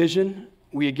in this vision,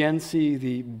 we again see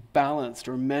the balanced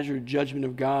or measured judgment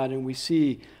of God, and we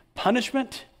see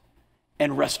punishment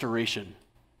and restoration.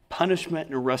 Punishment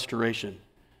and restoration.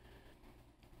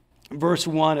 Verse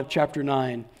 1 of chapter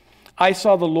 9. I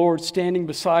saw the Lord standing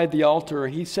beside the altar,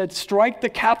 and he said, strike the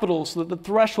capitals so that the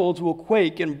thresholds will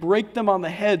quake, and break them on the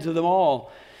heads of them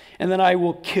all. And then I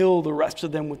will kill the rest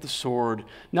of them with the sword.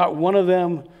 Not one of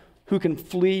them who can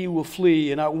flee will flee,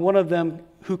 and not one of them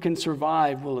who can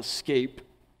survive will escape.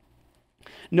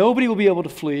 Nobody will be able to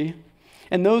flee,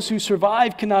 and those who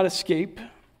survive cannot escape.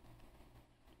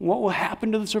 What will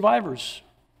happen to the survivors?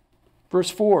 Verse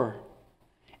 4.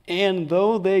 And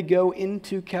though they go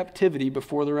into captivity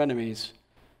before their enemies,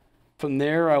 from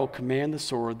there I will command the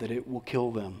sword that it will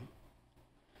kill them.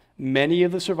 Many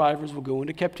of the survivors will go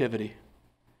into captivity,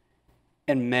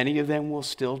 and many of them will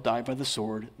still die by the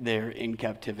sword there in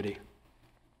captivity.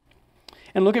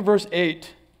 And look at verse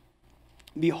 8.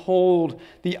 Behold,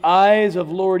 the eyes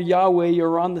of Lord Yahweh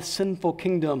are on the sinful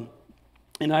kingdom,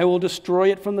 and I will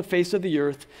destroy it from the face of the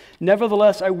earth.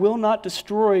 Nevertheless, I will not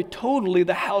destroy totally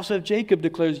the house of Jacob,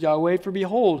 declares Yahweh, for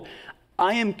behold,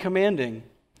 I am commanding.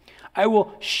 I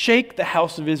will shake the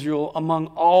house of Israel among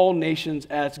all nations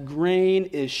as grain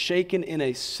is shaken in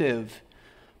a sieve,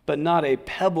 but not a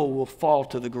pebble will fall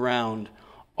to the ground.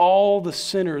 All the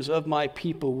sinners of my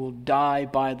people will die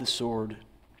by the sword.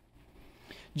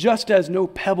 Just as no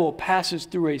pebble passes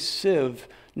through a sieve,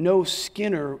 no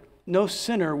sinner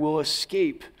will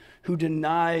escape who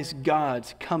denies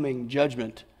God's coming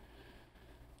judgment.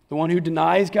 The one who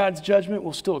denies God's judgment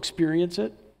will still experience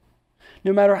it.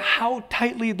 No matter how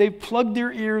tightly they've plugged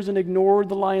their ears and ignored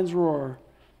the lion's roar,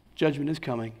 judgment is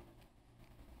coming.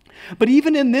 But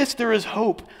even in this, there is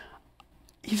hope.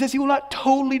 He says he will not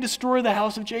totally destroy the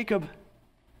house of Jacob.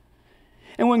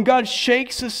 And when God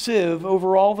shakes a sieve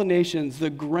over all the nations, the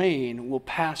grain will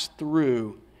pass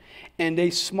through, and a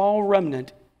small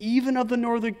remnant, even of the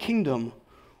northern kingdom,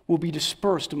 will be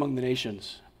dispersed among the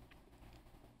nations.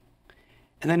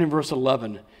 And then in verse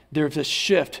 11, there's a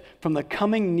shift from the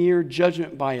coming near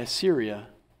judgment by Assyria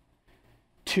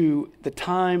to the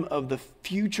time of the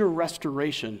future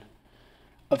restoration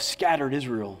of scattered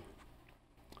Israel.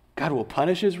 God will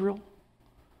punish Israel,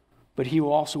 but he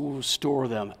will also restore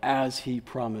them as he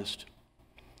promised.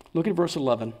 Look at verse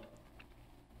 11.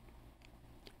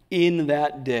 In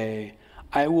that day,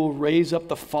 I will raise up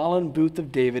the fallen booth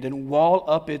of David and wall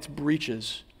up its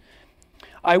breaches.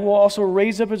 I will also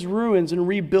raise up its ruins and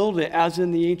rebuild it as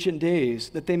in the ancient days,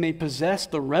 that they may possess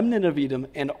the remnant of Edom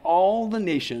and all the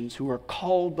nations who are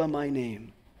called by my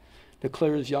name,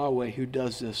 declares Yahweh who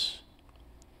does this.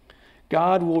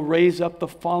 God will raise up the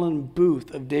fallen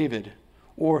booth of David,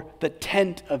 or the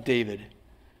tent of David.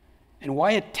 And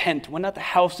why a tent? Why not the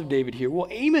house of David here? Well,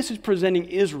 Amos is presenting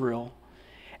Israel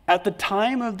at the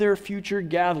time of their future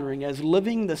gathering as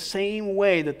living the same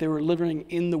way that they were living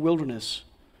in the wilderness,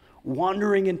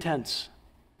 wandering in tents.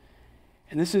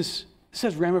 And this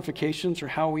has ramifications for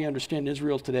how we understand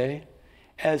Israel today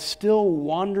as still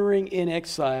wandering in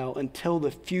exile until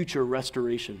the future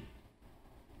restoration.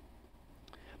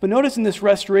 But notice in this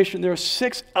restoration, there are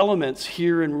 6 elements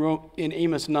here in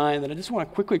Amos 9 that I just want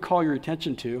to quickly call your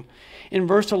attention to. In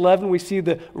verse 11, we see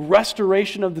the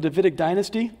restoration of the Davidic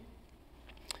dynasty.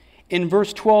 In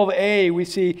verse 12a, we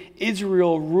see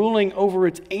Israel ruling over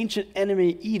its ancient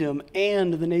enemy Edom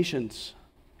and the nations.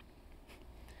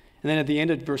 And then at the end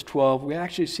of verse 12, we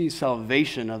actually see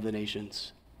salvation of the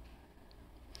nations.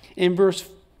 In verse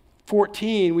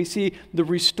 14, we see the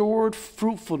restored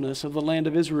fruitfulness of the land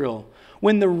of Israel,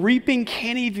 when the reaping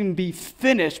can't even be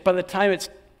finished by the time it's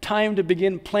time to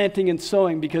begin planting and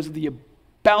sowing because of the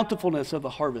bountifulness of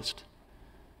the harvest.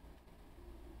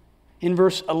 In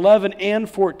verse 11 and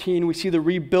 14, we see the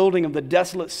rebuilding of the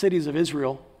desolate cities of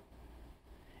Israel.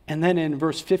 And then in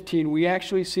verse 15, we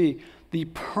actually see the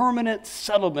permanent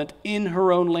settlement in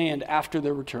her own land after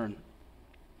their return.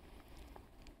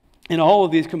 And all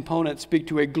of these components speak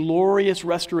to a glorious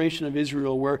restoration of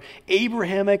Israel where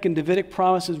Abrahamic and Davidic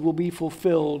promises will be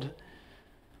fulfilled.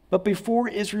 But before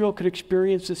Israel could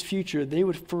experience this future, they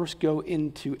would first go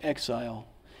into exile.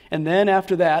 And then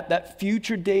after that, that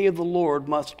future day of the Lord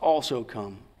must also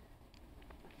come.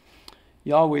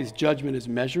 Yahweh's judgment is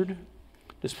measured,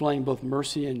 displaying both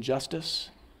mercy and justice,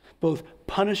 both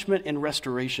punishment and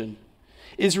restoration.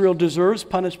 Israel deserves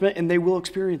punishment, and they will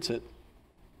experience it.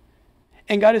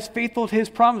 And God is faithful to his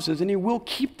promises, and he will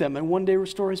keep them and one day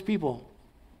restore his people.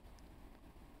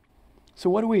 So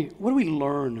what do we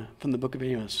learn from the book of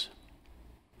Amos?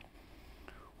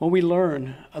 Well, we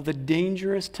learn of the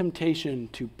dangerous temptation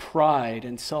to pride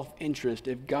and self-interest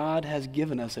if God has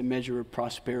given us a measure of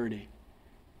prosperity.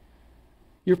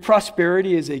 Your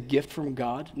prosperity is a gift from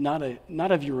God, not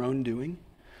of your own doing.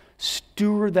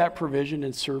 Steward that provision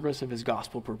in service of his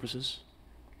gospel purposes.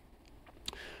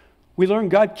 We learn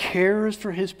God cares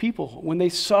for his people when they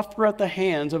suffer at the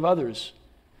hands of others.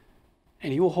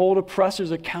 And he will hold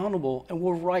oppressors accountable and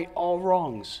will right all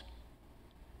wrongs.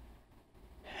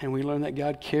 And we learn that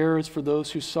God cares for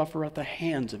those who suffer at the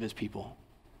hands of his people.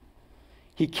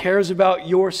 He cares about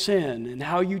your sin and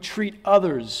how you treat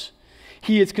others.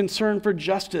 He is concerned for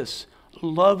justice.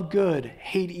 Love good,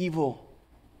 hate evil.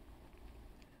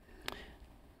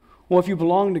 Well, if you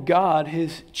belong to God,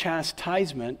 his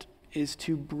chastisement is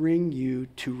to bring you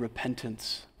to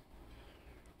repentance.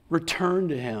 Return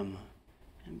to him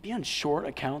and be on short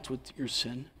accounts with your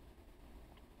sin.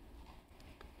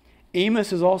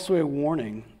 Amos is also a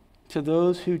warning to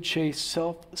those who chase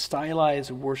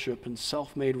self-stylized worship and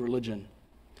self-made religion.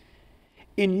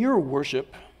 In your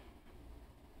worship,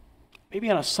 maybe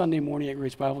on a Sunday morning at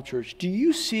Grace Bible Church, do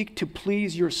you seek to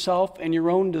please yourself and your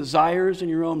own desires and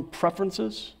your own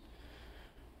preferences?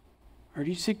 Or do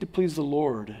you seek to please the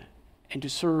Lord and to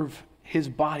serve his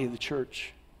body, the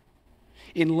church,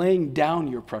 in laying down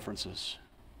your preferences?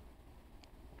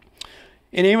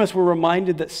 In Amos, we're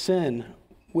reminded that sin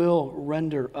will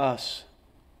render us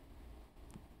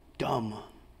dumb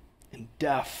and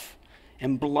deaf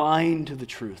and blind to the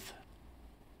truth.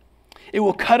 It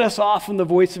will cut us off from the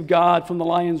voice of God, from the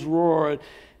lion's roar.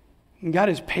 And God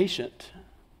is patient,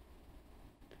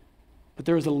 but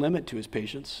there is a limit to his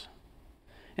patience.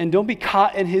 And don't be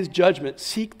caught in his judgment.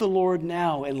 Seek the Lord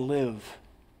now and live.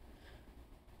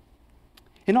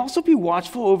 And also be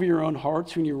watchful over your own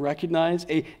hearts when you recognize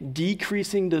a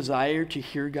decreasing desire to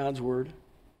hear God's word.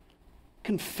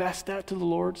 Confess that to the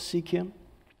Lord. Seek him.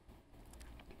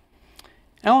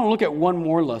 I want to look at one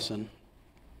more lesson.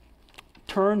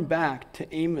 Turn back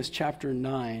to Amos chapter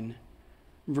 9,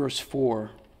 verse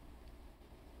 4.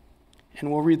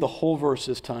 And we'll read the whole verse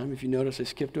this time. If you notice, I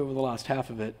skipped over the last half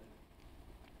of it.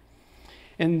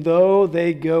 And though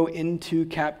they go into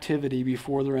captivity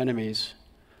before their enemies,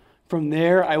 from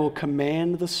there I will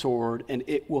command the sword, and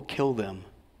it will kill them.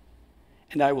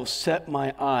 And I will set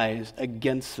my eyes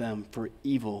against them for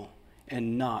evil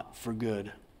and not for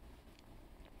good.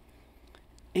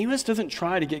 Amos doesn't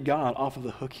try to get God off of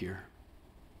the hook here.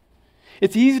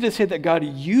 It's easy to say that God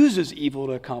uses evil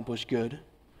to accomplish good,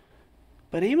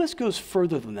 but Amos goes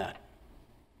further than that.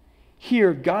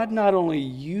 Here, God not only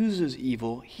uses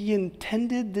evil, he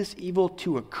intended this evil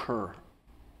to occur.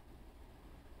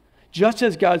 Just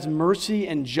as God's mercy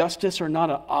and justice are not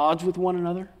at odds with one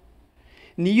another,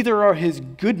 neither are his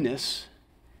goodness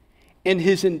and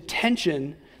his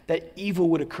intention that evil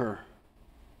would occur.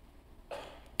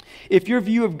 If your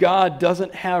view of God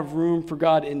doesn't have room for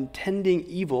God intending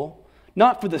evil,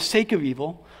 not for the sake of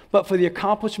evil, but for the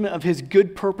accomplishment of his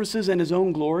good purposes and his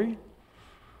own glory,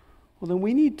 well, then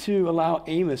we need to allow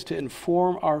Amos to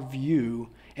inform our view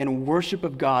and worship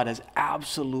of God as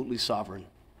absolutely sovereign.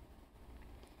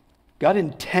 God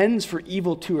intends for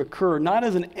evil to occur, not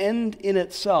as an end in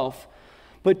itself,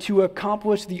 but to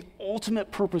accomplish the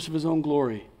ultimate purpose of his own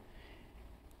glory,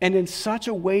 and in such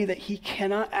a way that he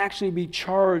cannot actually be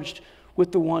charged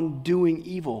with the one doing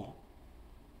evil.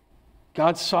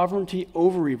 God's sovereignty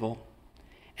over evil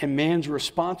and man's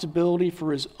responsibility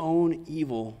for his own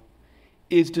evil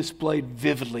is displayed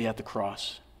vividly at the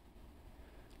cross.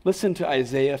 Listen to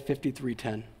Isaiah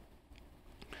 53:10.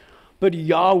 But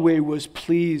Yahweh was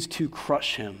pleased to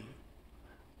crush him,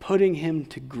 putting him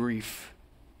to grief.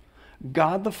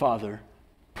 God the Father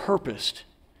purposed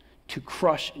to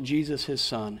crush Jesus, his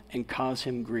son, and cause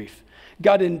him grief.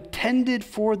 God intended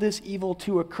for this evil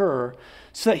to occur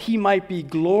so that he might be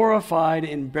glorified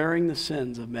in bearing the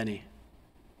sins of many.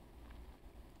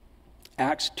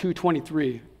 Acts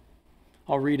 2:23,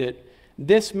 I'll read it.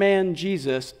 This man,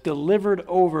 Jesus, delivered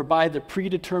over by the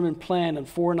predetermined plan and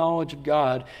foreknowledge of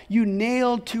God, you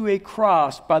nailed to a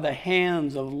cross by the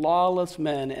hands of lawless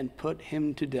men and put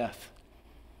him to death.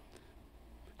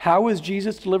 How was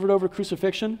Jesus delivered over to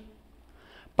crucifixion?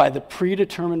 By the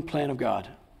predetermined plan of God.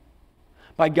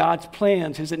 By God's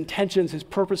plans, his intentions, his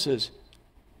purposes.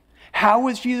 How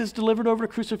was Jesus delivered over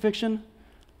to crucifixion?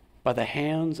 By the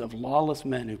hands of lawless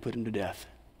men who put him to death.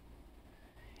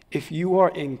 If you are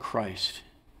in Christ,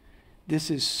 this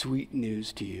is sweet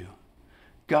news to you.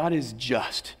 God is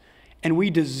just, and we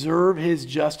deserve his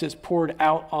justice poured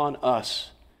out on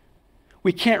us.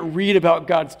 We can't read about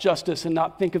God's justice and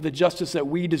not think of the justice that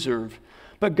we deserve.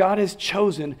 But God has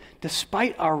chosen,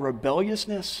 despite our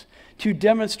rebelliousness, to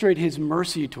demonstrate his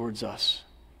mercy towards us.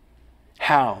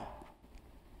 How?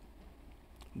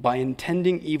 By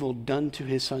intending evil done to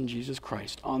his Son, Jesus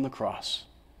Christ, on the cross.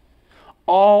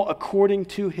 All according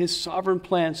to his sovereign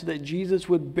plan, so that Jesus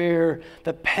would bear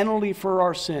the penalty for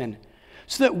our sin,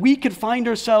 so that we could find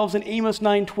ourselves in Amos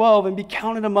 9:12 and be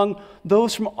counted among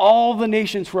those from all the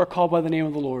nations who are called by the name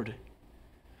of the Lord.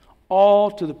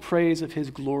 All to the praise of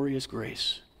his glorious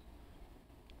grace.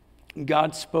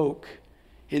 God spoke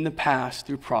in the past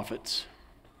through prophets.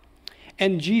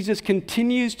 And Jesus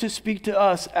continues to speak to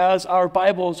us as our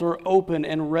Bibles are open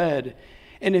and read.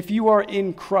 And if you are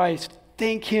in Christ,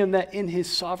 thank him that in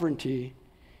his sovereignty,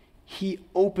 he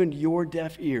opened your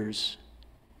deaf ears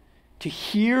to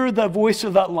hear the voice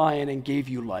of that lion and gave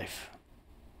you life.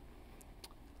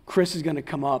 Chris is going to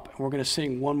come up and we're going to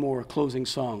sing one more closing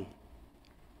song.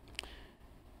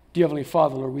 Dear Heavenly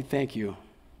Father, Lord, we thank you.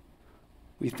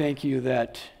 We thank you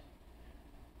that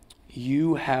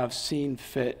you have seen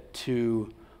fit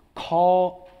to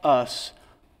call us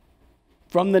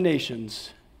from the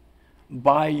nations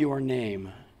by your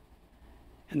name,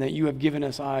 and that you have given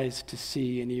us eyes to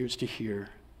see and ears to hear.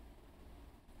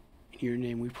 In your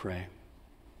name we pray.